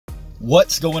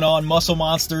What's going on, muscle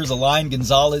monsters? Alain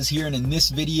Gonzalez here, and in this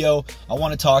video I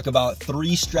want to talk about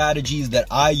 3 strategies that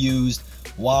I used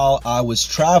while I was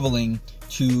traveling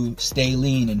to stay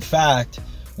lean. In fact,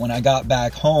 when I got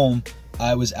back home,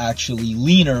 I was actually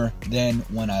leaner than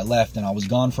when I left, and I was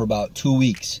gone for about 2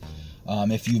 weeks.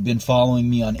 If you've been following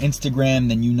me on Instagram,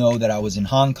 then you know that I was in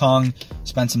Hong Kong,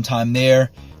 spent some time there,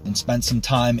 then spent some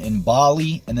time in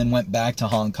Bali, and then went back to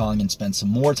Hong Kong and spent some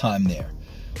more time there.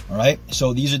 All right,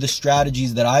 so these are the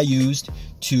strategies that I used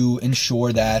to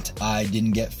ensure that I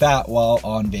didn't get fat while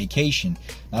on vacation.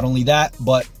 Not only that,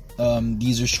 but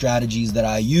these are strategies that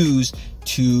I use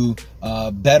to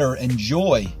better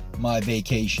enjoy my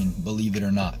vacation, believe it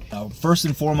or not. Now, first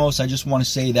and foremost, I just want to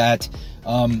say that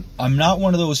I'm not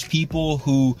one of those people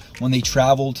who, when they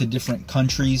travel to different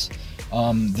countries,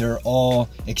 they're all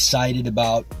excited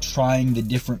about trying the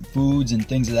different foods and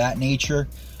things of that nature.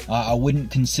 I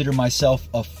wouldn't consider myself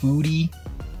a foodie,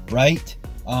 right?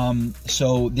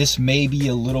 So this may be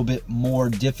a little bit more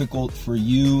difficult for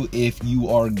you if you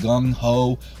are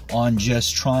gung-ho on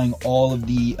just trying all of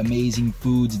the amazing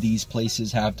foods these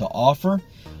places have to offer.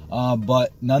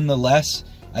 But nonetheless,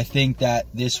 I think that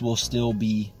this will still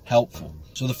be helpful.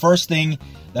 So the first thing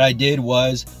that I did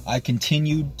was I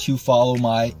continued to follow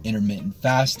my intermittent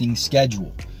fasting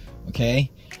schedule,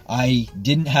 okay? I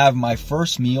didn't have my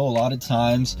first meal a lot of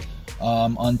times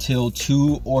until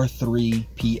 2 or 3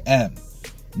 p.m.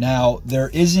 Now, there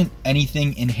isn't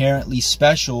anything inherently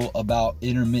special about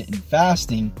intermittent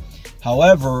fasting.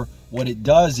 However, what it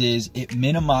does is it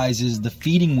minimizes the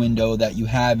feeding window that you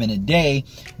have in a day,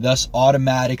 thus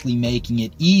automatically making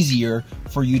it easier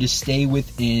for you to stay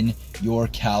within your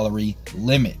calorie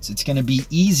limits. It's going to be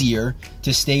easier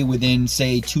to stay within,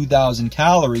 say, 2,000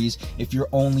 calories if you're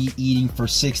only eating for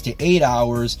 6 to 8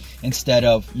 hours instead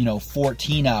of,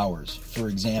 14 hours, for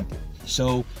example.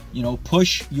 So,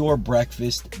 push your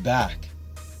breakfast back.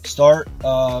 Start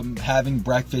having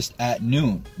breakfast at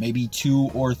noon, maybe 2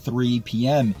 or 3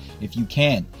 p.m. if you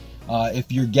can.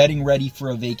 If you're getting ready for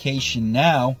a vacation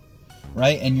now,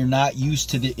 right, and you're not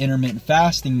used to the intermittent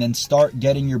fasting, then start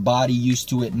getting your body used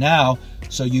to it now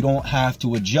so you don't have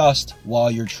to adjust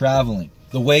while you're traveling.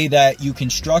 The way that you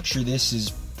can structure this is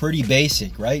pretty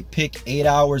basic, right? Pick 8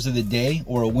 hours of the day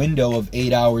or a window of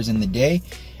 8 hours in the day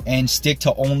and stick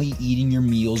to only eating your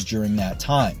meals during that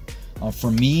time.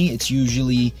 For me, it's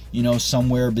usually,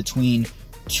 somewhere between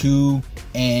 2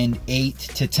 and 8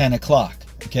 to 10 o'clock,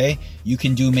 okay? You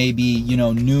can do maybe,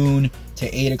 noon to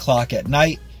 8 o'clock at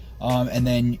night, and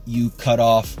then you cut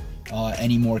off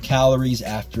any more calories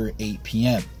after 8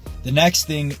 p.m. The next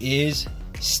thing is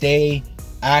stay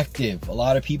active. A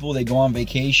lot of people, they go on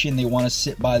vacation, they want to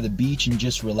sit by the beach and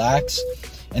just relax,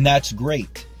 and that's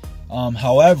great.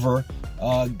 However,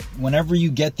 whenever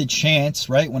you get the chance,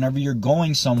 right, whenever you're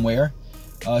going somewhere,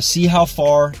 see how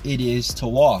far it is to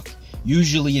walk.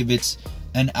 Usually if it's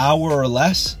an hour or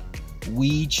less,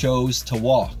 we chose to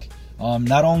walk.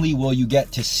 Not only will you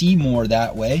get to see more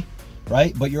that way,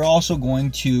 right, but you're also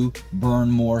going to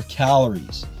burn more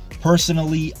calories.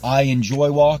 Personally, I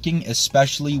enjoy walking,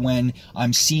 especially when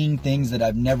I'm seeing things that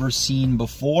I've never seen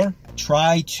before.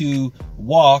 Try to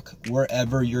walk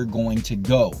wherever you're going to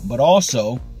go, but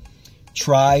also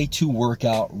try to work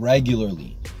out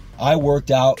regularly. I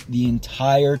worked out the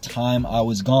entire time I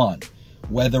was gone,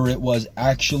 whether it was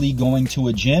actually going to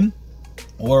a gym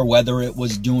or whether it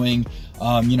was doing,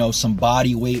 some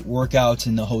body weight workouts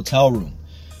in the hotel room.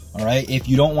 All right. If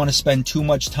you don't want to spend too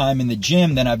much time in the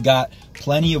gym, then I've got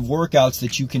plenty of workouts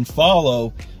that you can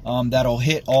follow that'll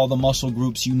hit all the muscle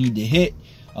groups you need to hit,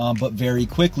 but very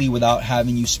quickly without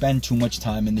having you spend too much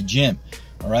time in the gym.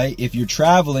 All right. If you're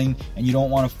traveling and you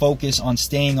don't want to focus on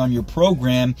staying on your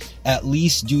program, at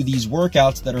least do these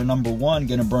workouts that are, number 1,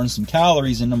 going to burn some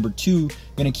calories, and number 2,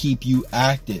 going to keep you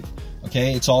active.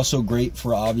 Okay. It's also great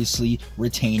for obviously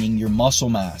retaining your muscle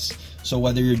mass. So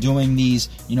whether you're doing these,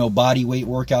 body weight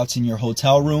workouts in your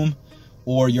hotel room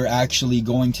or you're actually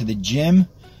going to the gym,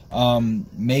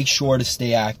 make sure to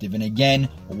stay active. And again,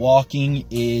 walking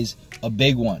is a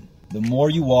big one. The more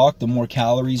you walk, the more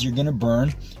calories you're going to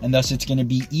burn, and thus it's going to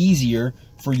be easier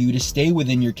for you to stay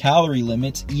within your calorie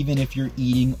limits, even if you're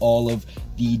eating all of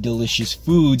the delicious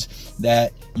foods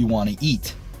that you want to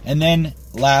eat. And then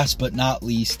last but not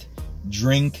least,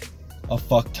 drink a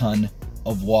fuck ton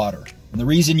of water. And the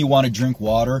reason you want to drink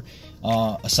water,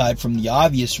 aside from the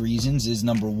obvious reasons, is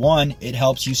number 1, it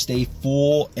helps you stay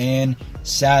full and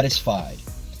satisfied.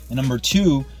 And number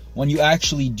 2, when you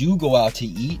actually do go out to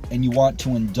eat and you want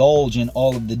to indulge in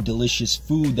all of the delicious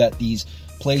food that these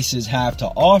places have to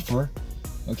offer,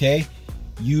 okay,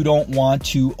 you don't want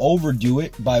to overdo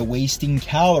it by wasting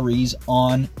calories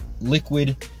on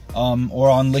liquid or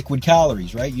on liquid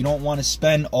calories, right? You don't want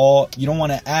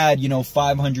to add,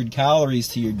 500 calories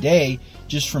to your day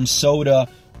just from soda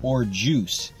or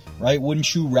juice, right?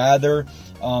 Wouldn't you rather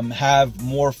have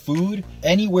more food?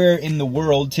 Anywhere in the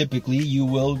world, typically, you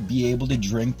will be able to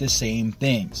drink the same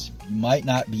things. You might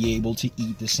not be able to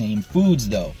eat the same foods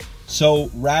though. So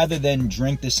rather than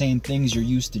drink the same things you're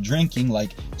used to drinking,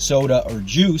 like soda or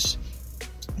juice,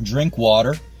 drink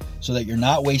water, so that you're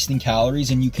not wasting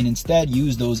calories, and you can instead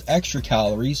use those extra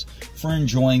calories for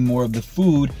enjoying more of the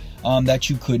food that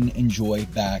you couldn't enjoy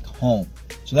back home.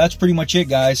 So that's pretty much it,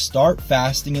 guys. Start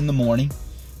fasting in the morning,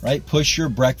 right? Push your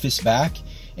breakfast back.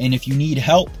 And if you need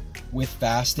help with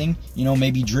fasting,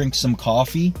 maybe drink some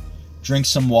coffee, drink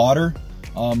some water,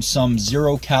 some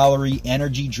 0-calorie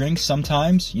energy drinks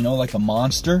sometimes, like a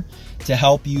Monster, to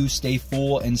help you stay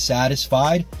full and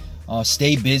satisfied.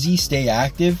 Stay busy, stay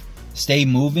active, stay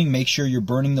moving. Make sure you're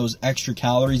burning those extra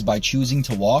calories by choosing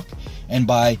to walk and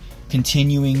by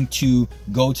continuing to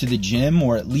go to the gym,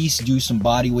 or at least do some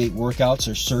body weight workouts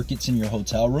or circuits in your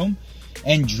hotel room.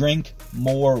 And drink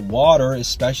more water,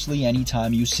 especially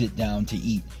anytime you sit down to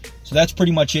eat. So that's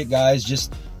pretty much it, guys.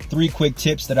 Just 3 quick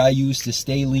tips that I use to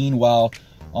stay lean while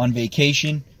on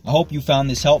vacation. I hope you found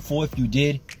this helpful. If you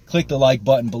did, click the like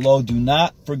button below. Do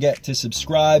not forget to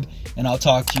subscribe, and I'll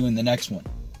talk to you in the next one.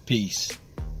 Peace.